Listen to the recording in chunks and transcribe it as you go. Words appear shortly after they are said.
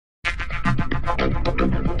Right.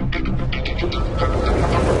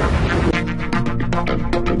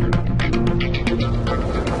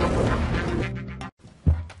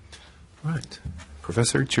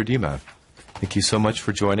 Professor Tjeerdema, thank you so much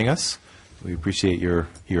for joining us. We appreciate your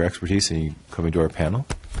expertise and you coming to our panel.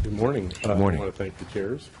 Good morning. Good morning. I want to thank the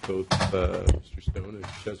chairs, both Mr. Stone and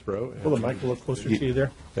Chesbrough. Will the mic a little closer to you there?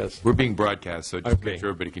 Yes. We're being broadcast, so just Okay. make sure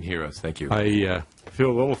everybody can hear us. Thank you. I feel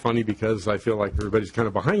a little funny because I feel like everybody's kind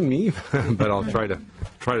of behind me, but I'll try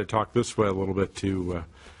to talk this way a little bit to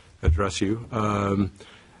address you.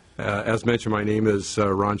 As mentioned, my name is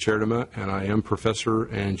Ron Tjeerdema, and I am professor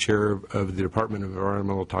and chair of the Department of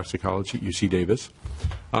Environmental Toxicology at UC Davis.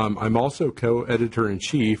 I'm also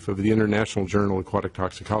co-editor-in-chief of the International Journal of Aquatic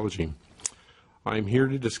Toxicology. I'm here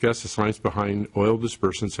to discuss the science behind oil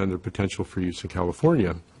dispersants and their potential for use in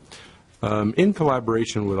California. In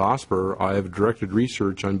collaboration with OSPR, I have directed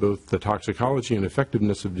research on both the toxicology and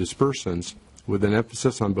effectiveness of dispersants, with an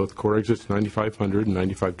emphasis on both CoreExit 9500 and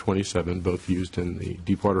 9527, both used in the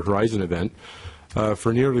Deepwater Horizon event,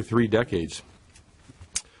 for nearly 3 decades.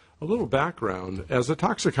 A little background. As a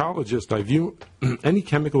toxicologist, I view any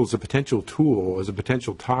chemical as a potential tool, as a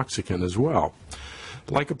potential toxicant as well.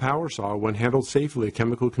 Like a power saw, when handled safely, a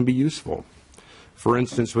chemical can be useful. For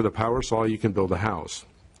instance, with a power saw, you can build a house.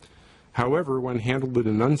 However, when handled in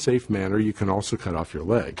an unsafe manner, you can also cut off your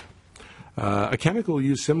leg. A chemical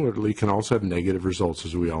used similarly can also have negative results,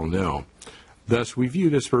 as we all know. Thus, we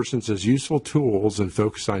view dispersants as useful tools and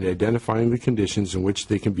focus on identifying the conditions in which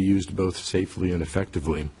they can be used both safely and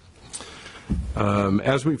effectively.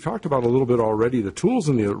 As we've talked about a little bit already, the tools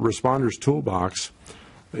in the responder's toolbox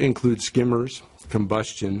include skimmers,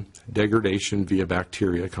 combustion, degradation via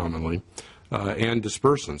bacteria commonly, and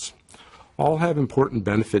dispersants. All have important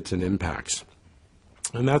benefits and impacts.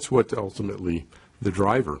 And that's what ultimately the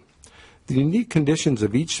driver. The unique conditions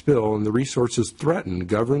of each spill and the resources threatened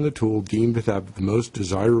govern the tool deemed to have the most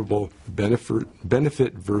desirable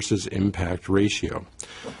benefit versus impact ratio.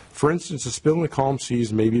 For instance, a spill in the calm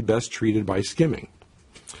seas may be best treated by skimming,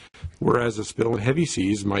 whereas a spill in heavy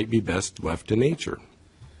seas might be best left to nature.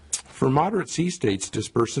 For moderate sea states,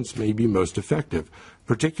 dispersants may be most effective,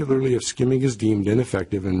 particularly if skimming is deemed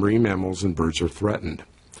ineffective and marine mammals and birds are threatened.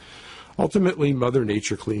 Ultimately, Mother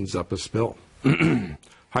Nature cleans up a spill.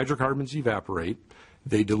 Hydrocarbons evaporate,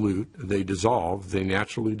 they dilute, they dissolve, they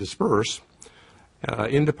naturally disperse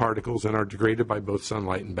into particles and are degraded by both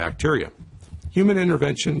sunlight and bacteria. Human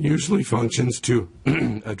intervention usually functions to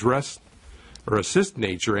address or assist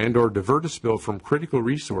nature and or divert a spill from critical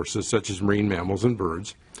resources such as marine mammals and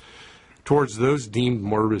birds towards those deemed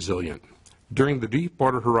more resilient. During the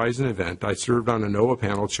Deepwater Horizon event, I served on a NOAA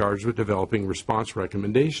panel charged with developing response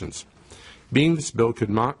recommendations. Being the spill could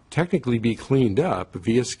not technically be cleaned up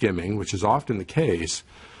via skimming, which is often the case,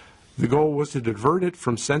 the goal was to divert it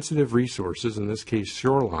from sensitive resources, in this case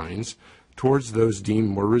shorelines, towards those deemed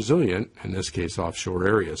more resilient, in this case offshore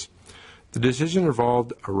areas. The decision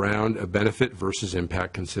revolved around a benefit versus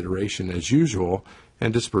impact consideration as usual,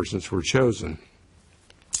 and dispersants were chosen.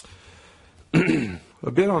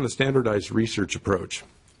 A bit on the standardized research approach.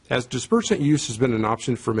 As dispersant use has been an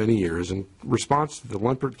option for many years, in response to the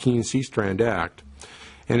Lempert-Keene Sea Strand Act,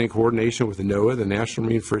 and in coordination with the NOAA, the National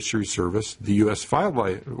Marine Fisheries Service, the U.S.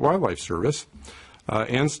 Wildlife Service,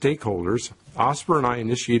 and stakeholders, OSPR and I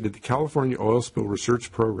initiated the California Oil Spill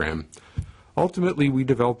Research Program. Ultimately, we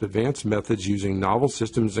developed advanced methods using novel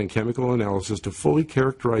systems and chemical analysis to fully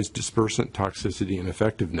characterize dispersant toxicity and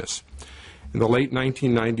effectiveness. In the late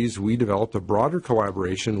 1990s, we developed a broader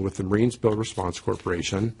collaboration with the Marine Spill Response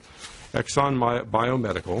Corporation, Exxon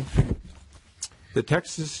Biomedical, the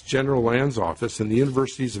Texas General Lands Office, and the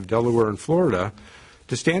Universities of Delaware and Florida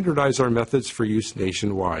to standardize our methods for use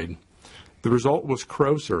nationwide. The result was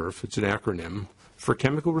CROSURF, it's an acronym, for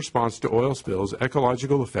Chemical Response to Oil Spills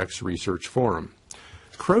Ecological Effects Research Forum.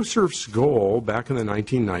 CROSURF's goal back in the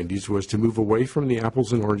 1990s was to move away from the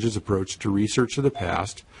apples and oranges approach to research of the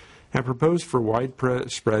past and proposed for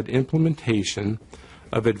widespread implementation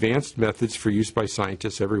of advanced methods for use by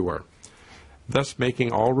scientists everywhere, thus making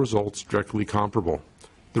all results directly comparable.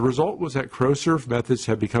 The result was that CROSURF methods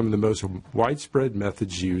have become the most widespread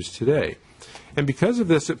methods used today. And because of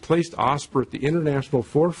this, it placed OSPR at the international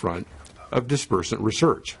forefront of dispersant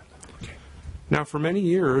research. Now, for many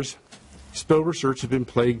years, spill research has been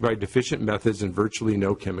plagued by deficient methods and virtually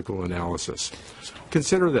no chemical analysis.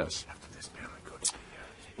 Consider this.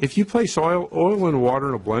 If you place oil and water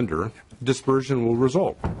in a blender, dispersion will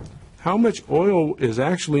result. How much oil is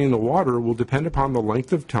actually in the water will depend upon the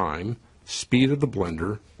length of time, speed of the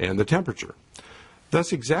blender, and the temperature.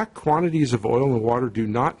 Thus, exact quantities of oil and water do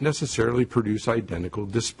not necessarily produce identical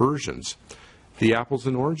dispersions. the apples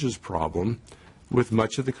and oranges problem with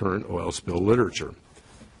much of the current oil spill literature.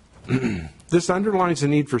 This underlines the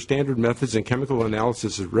need for standard methods and chemical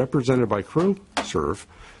analysis as represented by CROSURF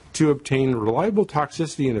to obtain reliable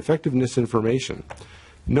toxicity and effectiveness information.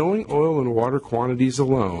 Knowing oil and water quantities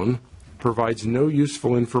alone provides no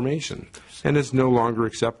useful information and is no longer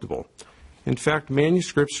acceptable. In fact,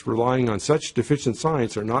 manuscripts relying on such deficient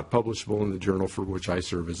science are not publishable in the journal for which I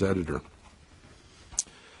serve as editor.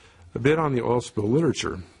 A bit on the oil spill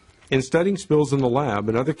literature. In studying spills in the lab,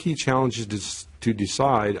 another key challenge is to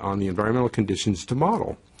decide on the environmental conditions to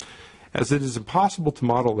model. As it is impossible to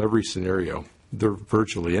model every scenario, they're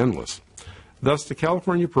virtually endless. Thus, the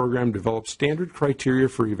California program developed standard criteria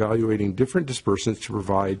for evaluating different dispersants to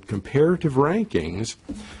provide comparative rankings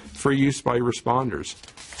for use by responders.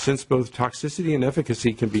 Since both toxicity and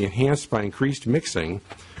efficacy can be enhanced by increased mixing,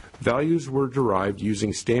 values were derived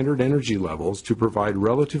using standard energy levels to provide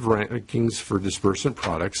relative rankings for dispersant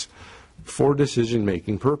products for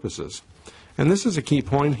decision-making purposes. And this is a key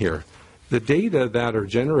point here. The data that are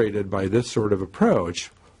generated by this sort of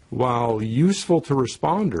approach, while useful to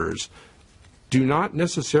responders, do not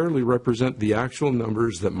necessarily represent the actual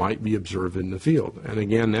numbers that might be observed in the field. And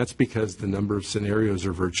again, that's because the number of scenarios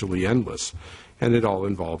are virtually endless, and it all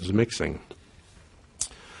involves mixing.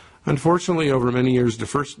 Unfortunately, over many years,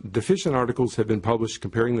 deficient articles have been published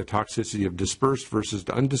comparing the toxicity of dispersed versus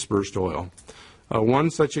undispersed oil.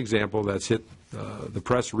 One such example that's hit the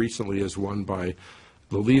press recently is one by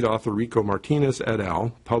the lead author Rico Martinez et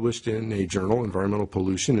al., published in a journal, Environmental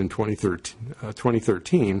Pollution, in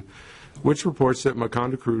 2013, which reports that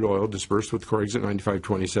Macondo crude oil dispersed with Corexit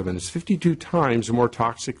 9527 is 52 times more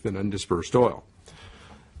toxic than undispersed oil.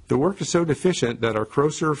 The work is so deficient that our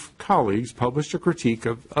CROSURF colleagues published a critique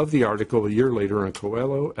of the article a year later in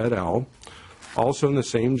Coelho et al., also in the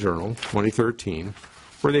same journal, 2013,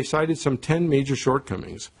 where they cited some 10 major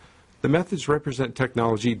shortcomings. The methods represent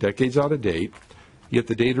technology decades out of date, yet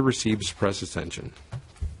the data receives press attention.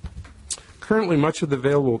 Currently, much of the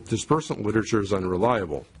available dispersant literature is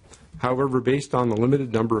unreliable. However, based on the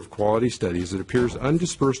limited number of quality studies, it appears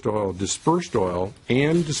undispersed oil, dispersed oil,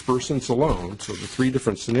 and dispersants alone, so the three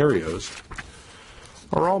different scenarios,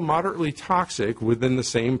 are all moderately toxic within the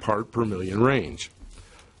same part per million range.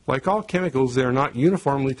 Like all chemicals, they are not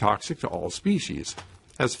uniformly toxic to all species,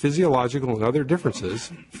 as physiological and other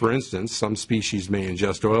differences, for instance, some species may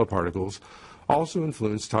ingest oil particles, also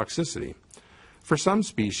influence toxicity. For some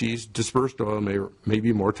species, dispersed oil may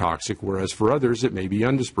be more toxic, whereas for others it may be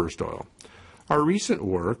undispersed oil. Our recent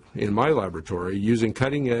work in my laboratory using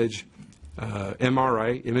cutting-edge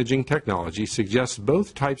MRI imaging technology suggests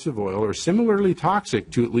both types of oil are similarly toxic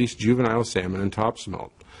to at least juvenile salmon and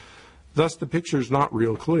topsmelt. Thus, the picture is not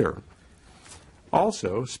real clear.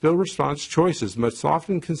 Also, spill response choices must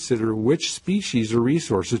often consider which species or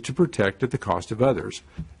resources to protect at the cost of others,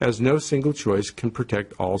 as no single choice can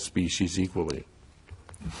protect all species equally.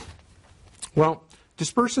 Well,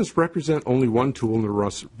 dispersants represent only one tool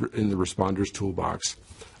in the responder's toolbox.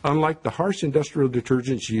 Unlike the harsh industrial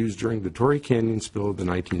detergents used during the Torrey Canyon spill of the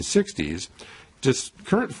 1960s,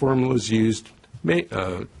 current formulas use many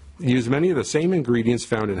of the same ingredients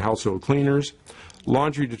found in household cleaners,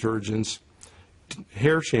 laundry detergents,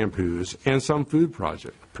 hair shampoos, and some food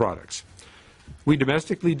products. We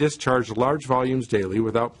domestically discharge large volumes daily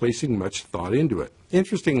without placing much thought into it.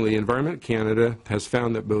 Interestingly, Environment Canada has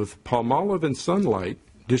found that both Palmolive and Sunlight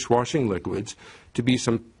dishwashing liquids to be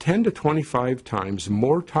some 10 to 25 times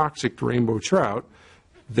more toxic to rainbow trout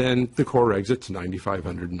than the Corexits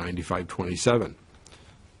 9500 and 9527.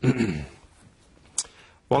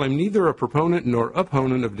 While I'm neither a proponent nor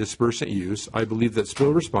opponent of dispersant use, I believe that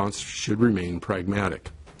spill response should remain pragmatic.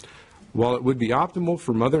 While it would be optimal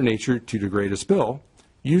for Mother Nature to degrade a spill,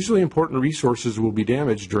 usually important resources will be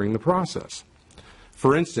damaged during the process.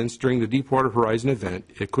 For instance, during the Deepwater Horizon event,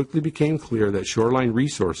 it quickly became clear that shoreline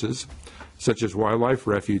resources, such as wildlife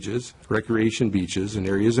refuges, recreation beaches, and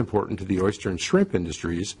areas important to the oyster and shrimp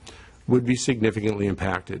industries, would be significantly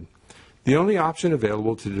impacted. The only option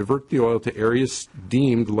available to divert the oil to areas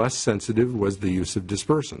deemed less sensitive was the use of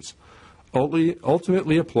dispersants,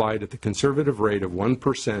 ultimately applied at the conservative rate of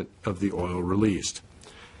 1% of the oil released.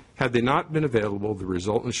 Had they not been available, the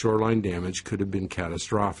resultant shoreline damage could have been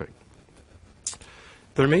catastrophic.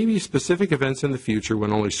 There may be specific events in the future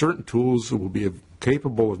when only certain tools will be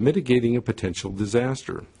capable of mitigating a potential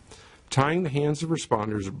disaster. Tying the hands of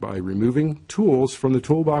responders by removing tools from the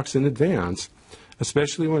toolbox in advance,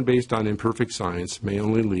 especially when based on imperfect science, may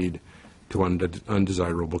only lead to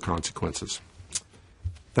undesirable consequences.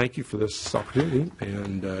 Thank you for this opportunity,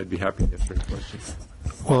 and I'd be happy to answer any questions.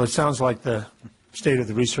 Well, it sounds like the state of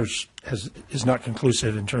the research is not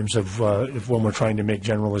conclusive in terms of if when we're trying to make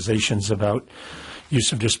generalizations about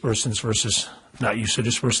use of dispersants versus not use of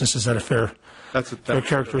dispersants. Is that a fair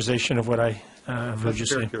characterization of what I heard you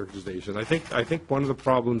say? Fair characterization. I think one of the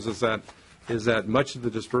problems is that much of the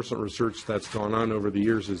dispersant research that's gone on over the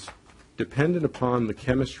years is dependent upon the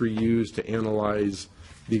chemistry used to analyze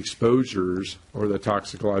the exposures or the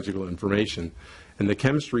toxicological information. And the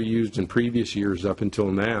chemistry used in previous years up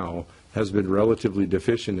until now has been relatively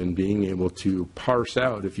deficient in being able to parse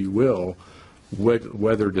out, if you will,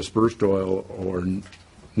 whether dispersed oil or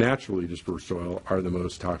naturally dispersed oil are the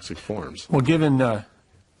most toxic forms. Well, given the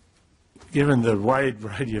wide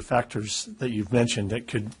variety of factors that you've mentioned that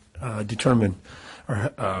could determine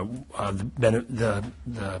the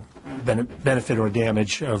benefit or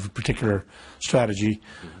damage of a particular strategy,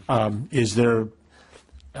 is there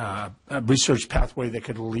a research pathway that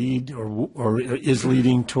could lead or is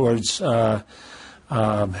leading towards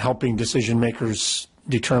helping decision makers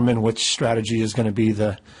determine which strategy is going to be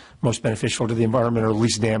the most beneficial to the environment or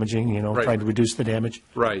least damaging, Right. trying to reduce the damage?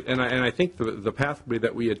 Right. And I think the pathway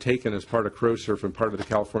that we had taken as part of CROSURF and part of the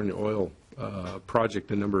California Oil project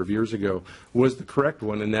a number of years ago was the correct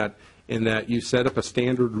one in that you set up a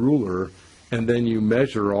standard ruler and then you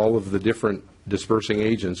measure all of the different dispersing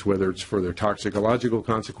agents, whether it's for their toxicological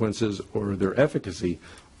consequences or their efficacy,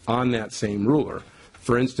 on that same ruler.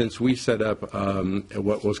 For instance, we set up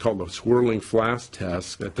what was called a swirling flask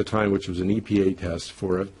test at the time, which was an EPA test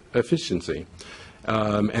for efficiency.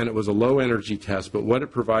 And it was a low-energy test, but what it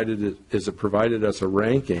provided is it provided us a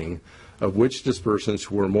ranking of which dispersants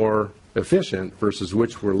were more efficient versus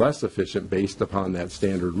which were less efficient based upon that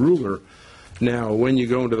standard ruler. Now, when you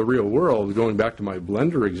go into the real world, going back to my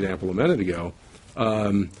blender example a minute ago,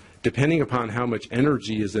 depending upon how much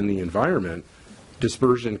energy is in the environment,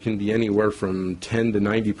 dispersion can be anywhere from 10 to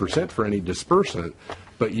 90% for any dispersant,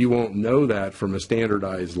 but you won't know that from a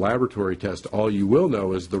standardized laboratory test. All you will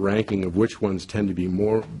know is the ranking of which ones tend to be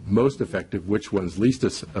most effective, which ones least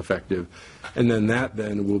effective, and then that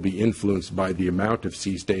will be influenced by the amount of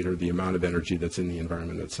sea state or the amount of energy that's in the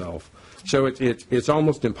environment itself. So it's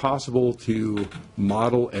almost impossible to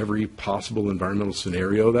model every possible environmental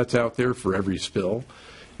scenario that's out there for every spill.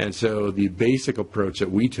 And so the basic approach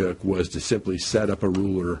that we took was to simply set up a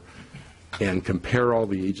ruler and compare all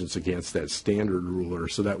the agents against that standard ruler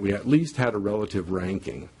so that we at least had a relative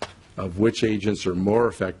ranking of which agents are more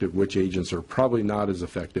effective, which agents are probably not as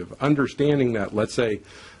effective, understanding that, let's say,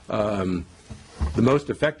 the most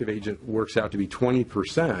effective agent works out to be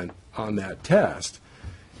 20% on that test.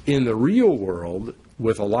 In the real world,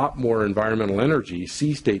 with a lot more environmental energy,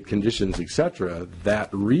 sea state conditions, et cetera, that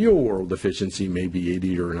real world efficiency may be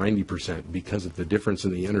 80 or 90% because of the difference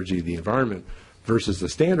in the energy of the environment versus the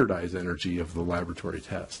standardized energy of the laboratory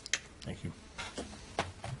test. Thank you.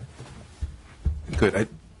 Good.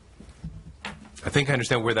 I think I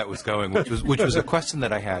understand where that was going, which was a question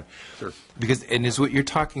that I had. Sure. Because, and is what you're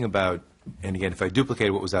talking about, and again, if I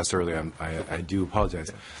duplicated what was asked earlier, I do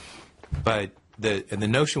apologize. But the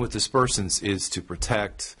notion with dispersants is to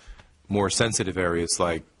protect more sensitive areas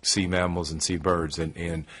like sea mammals and sea birds,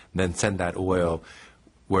 and then send that oil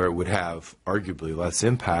where it would have arguably less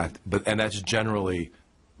impact, and that's generally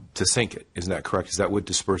to sink it. Isn't that correct? Is that what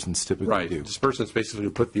dispersants typically do? Right. Dispersants basically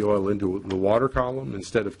put the oil into the water column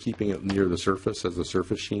instead of keeping it near the surface as a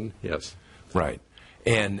surface sheen. Yes. Right.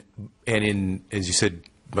 And in, as you said,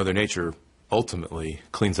 Mother Nature ultimately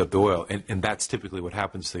cleans up the oil, and that's typically what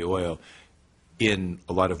happens to the oil. In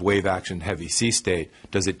a lot of wave action, heavy sea state,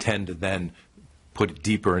 does it tend to then put it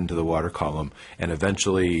deeper into the water column and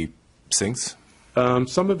eventually sinks?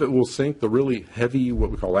 Some of it will sink. The really heavy,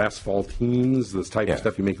 what we call asphaltenes, this type of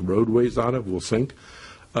stuff you make roadways out of, will sink.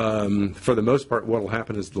 For the most part, what will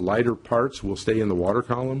happen is the lighter parts will stay in the water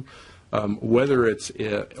column. Whether it's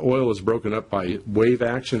oil is broken up by wave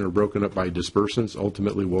action or broken up by dispersants,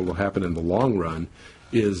 ultimately what will happen in the long run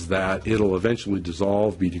is that it'll eventually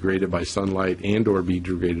dissolve, be degraded by sunlight, and or be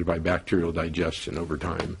degraded by bacterial digestion over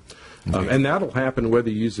time. And that'll happen whether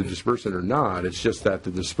you use a dispersant or not. It's just that the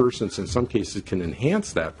dispersants in some cases can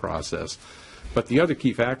enhance that process. But the other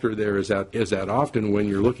key factor there is that often when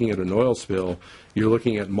you're looking at an oil spill, you're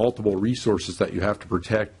looking at multiple resources that you have to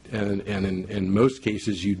protect, and in most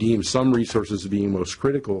cases you deem some resources as being most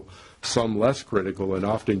critical, some less critical, and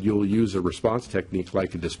often you'll use a response technique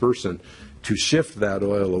like a dispersant to shift that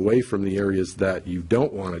oil away from the areas that you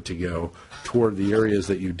don't want it to go toward the areas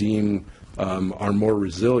that you deem are more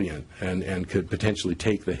resilient and could potentially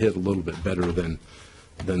take the hit a little bit better than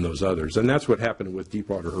those others. And that's what happened with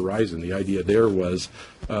Deepwater Horizon. The idea there was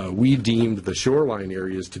we deemed the shoreline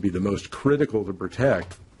areas to be the most critical to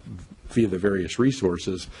protect via the various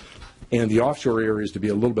resources, and the offshore areas to be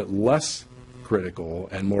a little bit less critical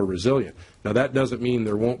and more resilient. Now, that doesn't mean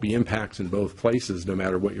there won't be impacts in both places, no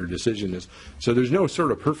matter what your decision is. So there's no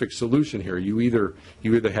sort of perfect solution here. You either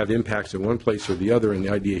have impacts in one place or the other, and the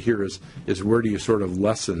idea here is where do you sort of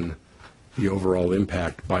lessen the overall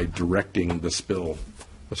impact by directing the spill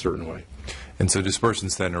a certain way. And so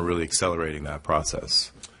dispersants then are really accelerating that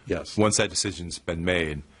process. Yes. Once that decision's been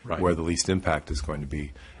made, Right. where the least impact is going to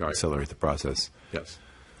be, Right. accelerate the process. Yes.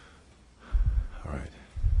 All right.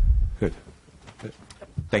 Good.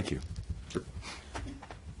 Thank you. Sure.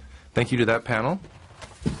 Thank you to that panel.